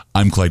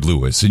I'm Clyde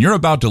Lewis, and you're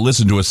about to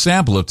listen to a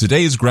sample of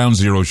today's Ground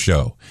Zero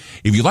show.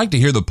 If you'd like to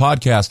hear the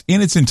podcast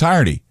in its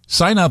entirety,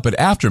 sign up at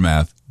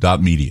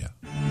aftermath.media.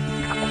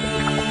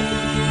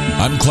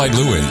 I'm Clyde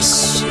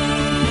Lewis,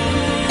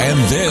 and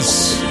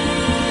this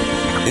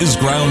is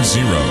Ground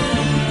Zero.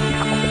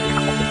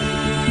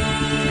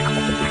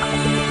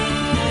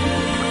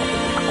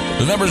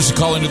 The numbers to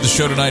call into the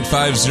show tonight,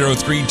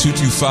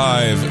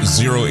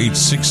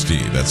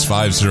 503-225-0860. That's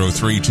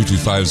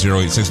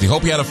 503-225-0860.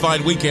 Hope you had a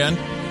fine weekend.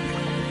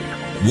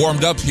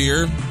 Warmed up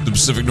here, the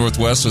Pacific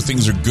Northwest, so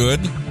things are good.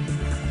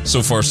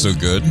 So far, so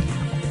good. It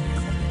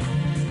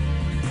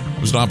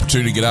was an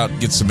opportunity to get out and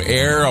get some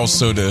air,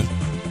 also to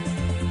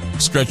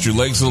stretch your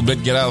legs a little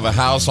bit, get out of the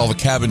house, all the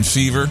cabin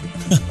fever.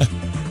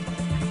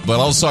 But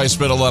also I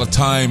spent a lot of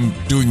time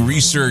doing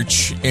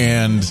research,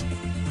 and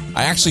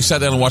I actually sat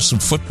down and watched some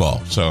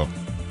football. So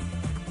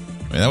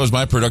that was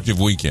my productive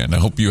weekend. I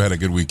hope you had a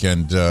good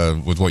weekend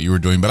with what you were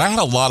doing. But I had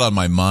a lot on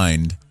my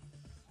mind,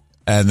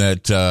 and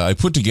that I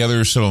put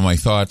together some of my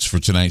thoughts for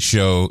tonight's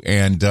show.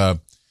 And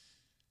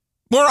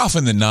more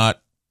often than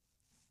not,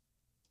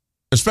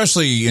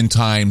 especially in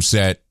times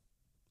that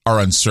are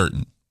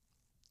uncertain,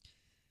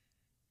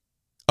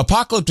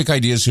 apocalyptic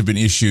ideas have been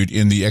issued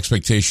in the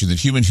expectation that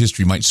human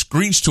history might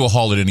screech to a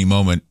halt at any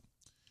moment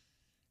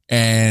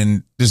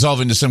and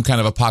dissolve into some kind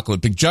of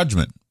apocalyptic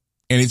judgment.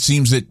 And it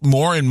seems that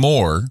more and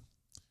more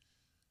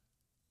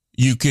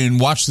you can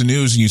watch the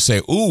news and you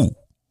say, ooh,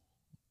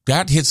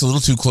 that hits a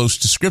little too close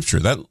to Scripture.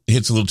 That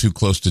hits a little too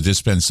close to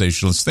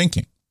dispensationalist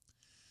thinking.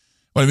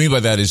 What I mean by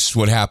that is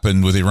what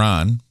happened with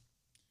Iran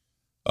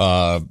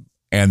and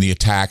the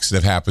attacks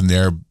that happened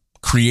there,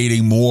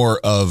 creating more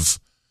of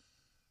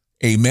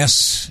a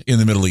mess in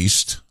the Middle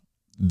East.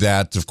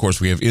 That, of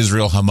course, we have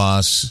Israel,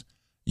 Hamas,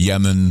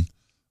 Yemen,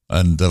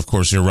 and, of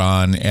course,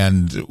 Iran.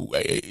 And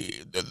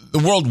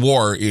the world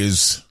war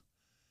is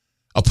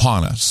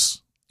upon us.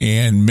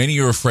 And many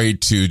are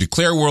afraid to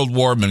declare world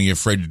war. Many are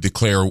afraid to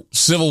declare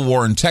civil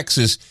war in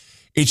Texas.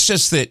 It's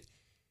just that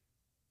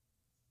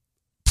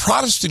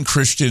Protestant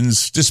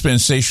Christians,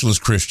 dispensationalist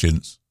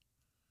Christians,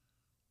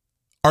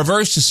 are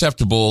very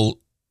susceptible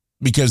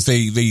because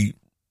they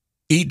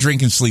eat,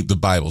 drink, and sleep the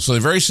Bible. So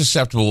they're very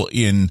susceptible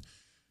in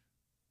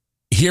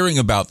hearing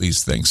about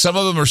these things. Some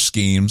of them are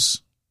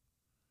schemes,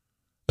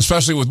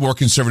 especially with more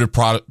conservative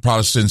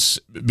Protestants,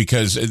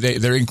 because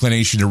their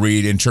inclination to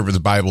read, interpret the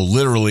Bible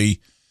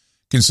literally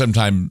can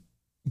sometimes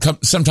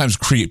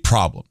create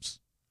problems.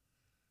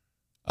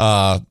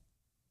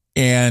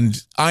 And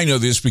I know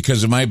this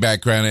because of my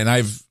background, and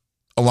I've,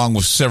 along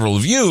with several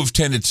of you, have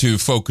tended to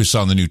focus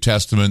on the New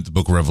Testament, the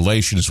book of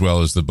Revelation, as well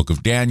as the book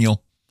of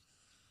Daniel.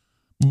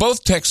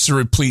 Both texts are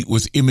replete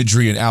with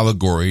imagery and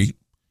allegory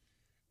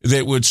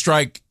that would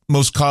strike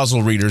most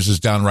causal readers as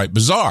downright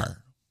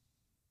bizarre.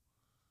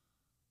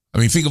 I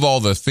mean, think of all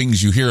the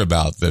things you hear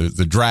about,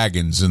 the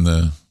dragons and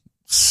the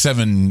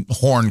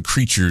 7-horned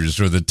creatures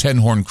or the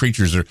 10-horned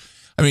creatures.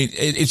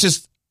 It's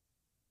just,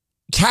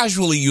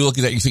 casually you look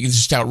at that, you think it's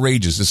just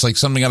outrageous. It's like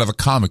something out of a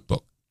comic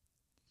book.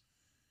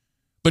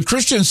 But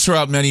Christians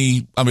throughout I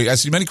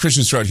see many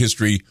Christians throughout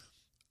history,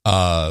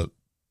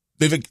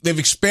 they've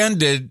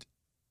expended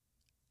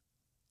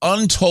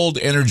untold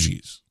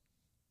energies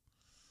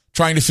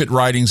trying to fit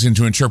writings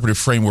into interpretive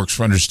frameworks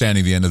for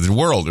understanding the end of the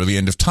world or the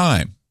end of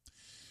time.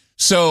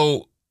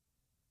 So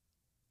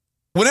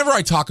whenever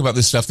I talk about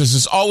this stuff, this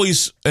is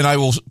always, and I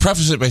will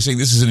preface it by saying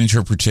this is an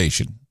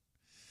interpretation.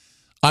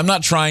 I'm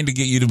not trying to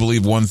get you to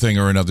believe one thing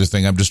or another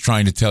thing. I'm just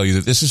trying to tell you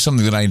that this is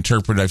something that I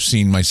interpret, I've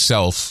seen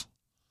myself.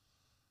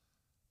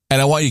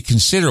 And I want you to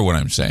consider what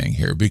I'm saying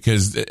here,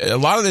 because a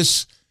lot of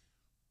this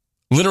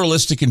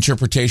literalistic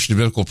interpretation of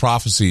biblical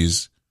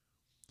prophecies,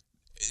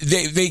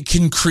 they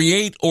can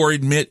create or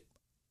admit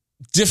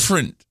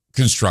different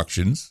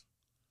constructions.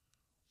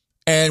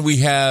 And we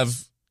have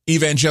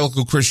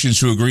evangelical Christians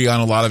who agree on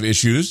a lot of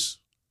issues,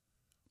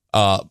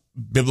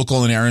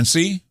 biblical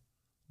inerrancy,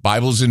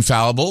 Bible is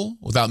infallible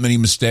without many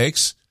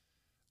mistakes,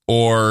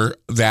 or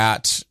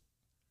that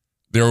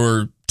there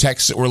were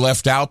texts that were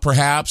left out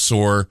perhaps,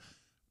 or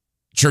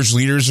church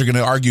leaders are going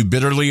to argue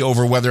bitterly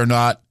over whether or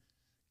not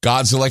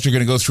God's elect are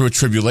going to go through a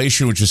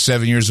tribulation, which is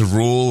 7 years of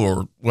rule,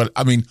 or what.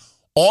 I mean,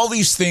 all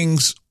these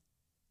things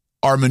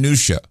are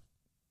minutia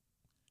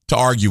to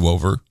argue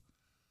over.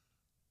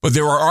 But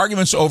there are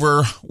arguments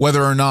over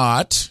whether or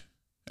not,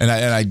 and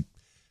I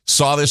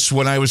saw this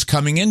when I was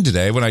coming in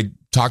today, when I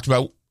talked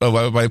about,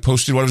 when I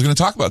posted what I was going to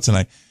talk about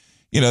tonight.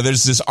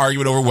 There's this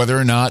argument over whether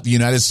or not the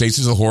United States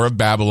is the whore of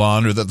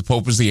Babylon or that the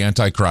Pope is the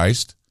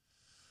Antichrist.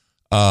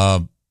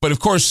 But of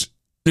course,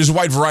 there's a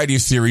wide variety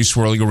of theories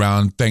swirling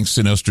around thanks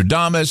to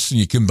Nostradamus, and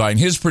you combine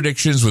his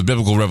predictions with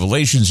biblical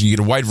revelations, and you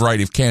get a wide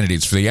variety of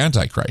candidates for the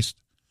Antichrist.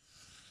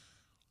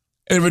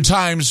 And there have been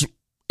times,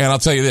 and I'll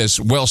tell you this,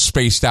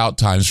 well-spaced out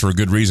times for a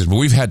good reason, but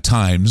we've had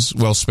times,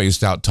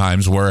 well-spaced out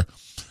times, where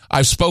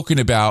I've spoken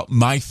about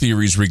my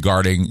theories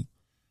regarding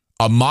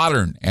a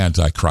modern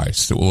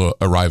Antichrist that will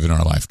arrive in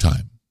our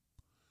lifetime.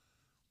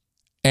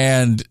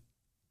 And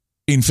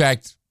in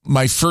fact,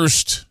 my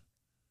first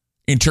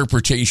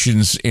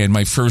interpretations and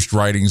my first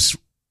writings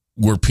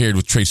were paired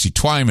with Tracy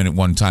Twyman at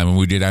one time when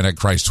we did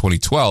Antichrist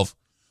 2012.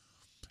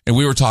 And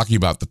we were talking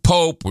about the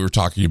Pope. We were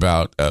talking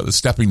about the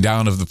stepping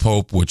down of the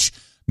Pope, which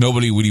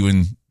nobody would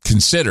even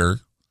consider.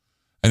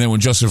 And then when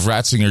Joseph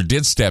Ratzinger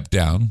did step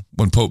down,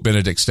 when Pope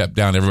Benedict stepped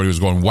down, everybody was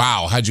going,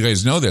 wow, how'd you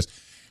guys know this?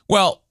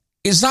 Well,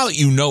 it's not that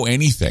you know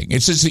anything.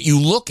 It's just that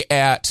you look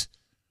at,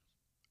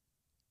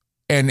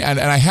 and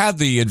I had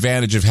the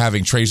advantage of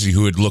having Tracy,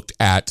 who had looked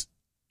at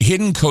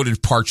hidden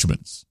coded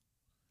parchments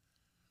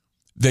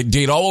that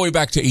date all the way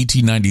back to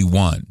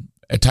 1891,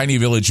 a tiny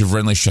village of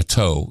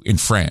Rennes-le-Château in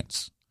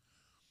France.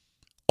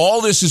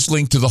 All this is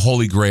linked to the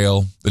Holy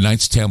Grail, the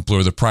Knights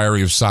Templar, the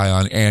Priory of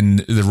Sion, and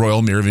the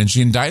Royal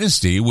Merovingian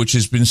dynasty, which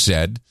has been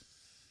said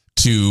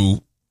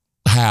to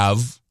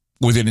have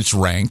within its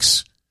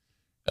ranks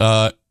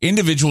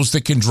individuals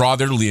that can draw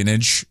their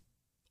lineage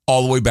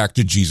all the way back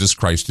to Jesus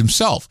Christ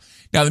himself.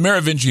 Now, the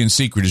Merovingian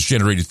secret has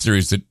generated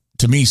theories that,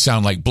 to me,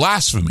 sound like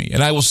blasphemy,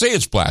 and I will say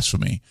it's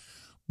blasphemy.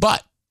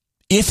 But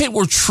if it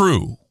were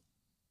true,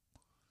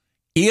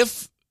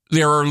 if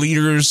there are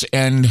leaders,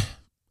 and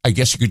I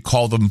guess you could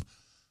call them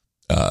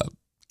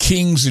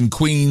kings and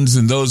queens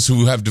and those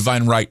who have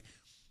divine right,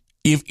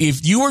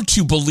 if you were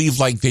to believe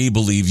like they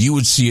believe, you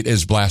would see it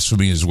as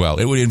blasphemy as well.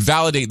 It would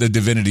invalidate the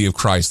divinity of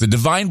Christ, the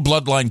divine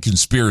bloodline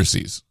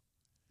conspiracies.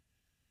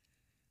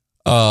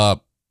 There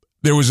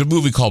was a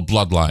movie called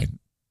Bloodline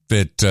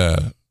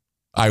that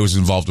I was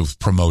involved with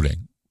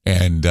promoting,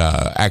 and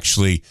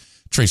actually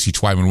Tracy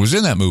Twyman was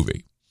in that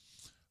movie.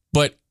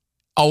 But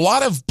a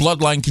lot of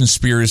bloodline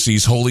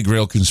conspiracies, Holy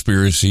Grail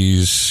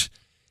conspiracies,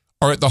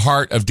 are at the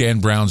heart of Dan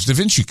Brown's Da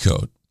Vinci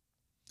Code,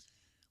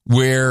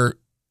 where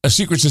a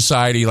secret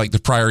society like the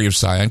Priory of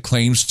Sion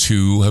claims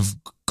to have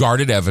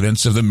guarded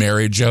evidence of the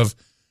marriage of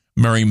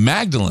Mary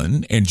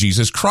Magdalene and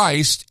Jesus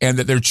Christ, and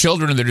that their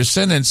children and their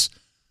descendants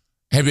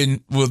have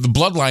been, well, the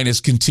bloodline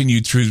has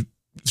continued through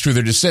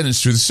their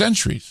descendants through the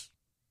centuries.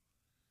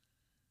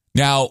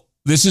 Now,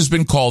 this has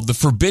been called the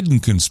forbidden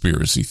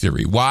conspiracy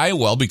theory. Why?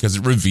 Well, because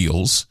it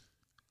reveals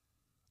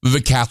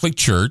the Catholic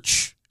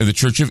Church and the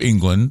Church of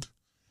England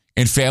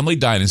and family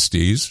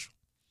dynasties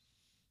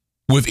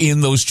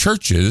within those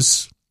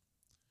churches,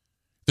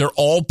 they're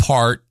all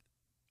part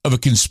of a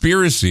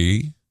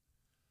conspiracy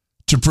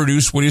to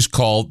produce what is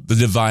called the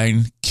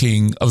divine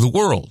king of the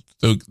world,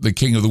 the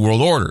king of the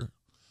world order,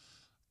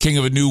 king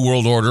of a new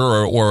world order,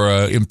 or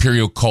an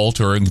imperial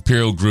cult or an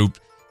imperial group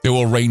that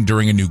will reign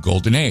during a new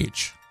golden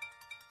age.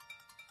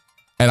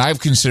 And I've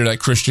considered that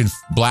Christian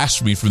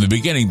blasphemy from the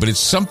beginning, but it's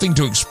something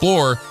to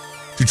explore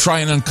to try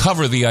and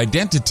uncover the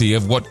identity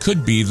of what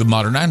could be the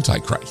modern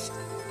Antichrist.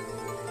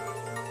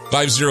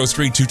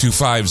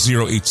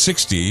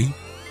 503-225-0860.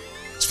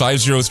 It's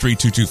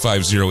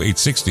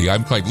 503-225-0860.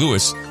 I'm Clyde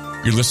Lewis.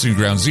 You're listening to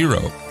Ground Zero,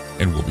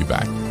 and we'll be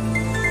back.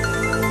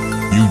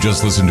 You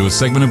just listened to a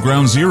segment of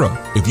Ground Zero.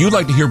 If you'd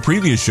like to hear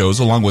previous shows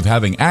along with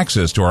having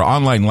access to our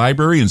online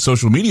library and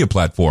social media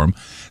platform,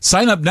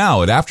 sign up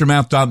now at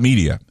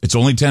aftermath.media. It's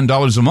only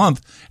 $10 a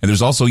month, and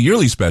there's also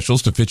yearly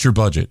specials to fit your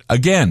budget.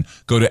 Again,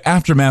 go to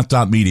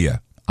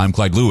aftermath.media. I'm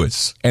Clyde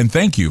Lewis, and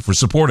thank you for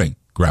supporting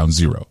Ground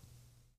Zero.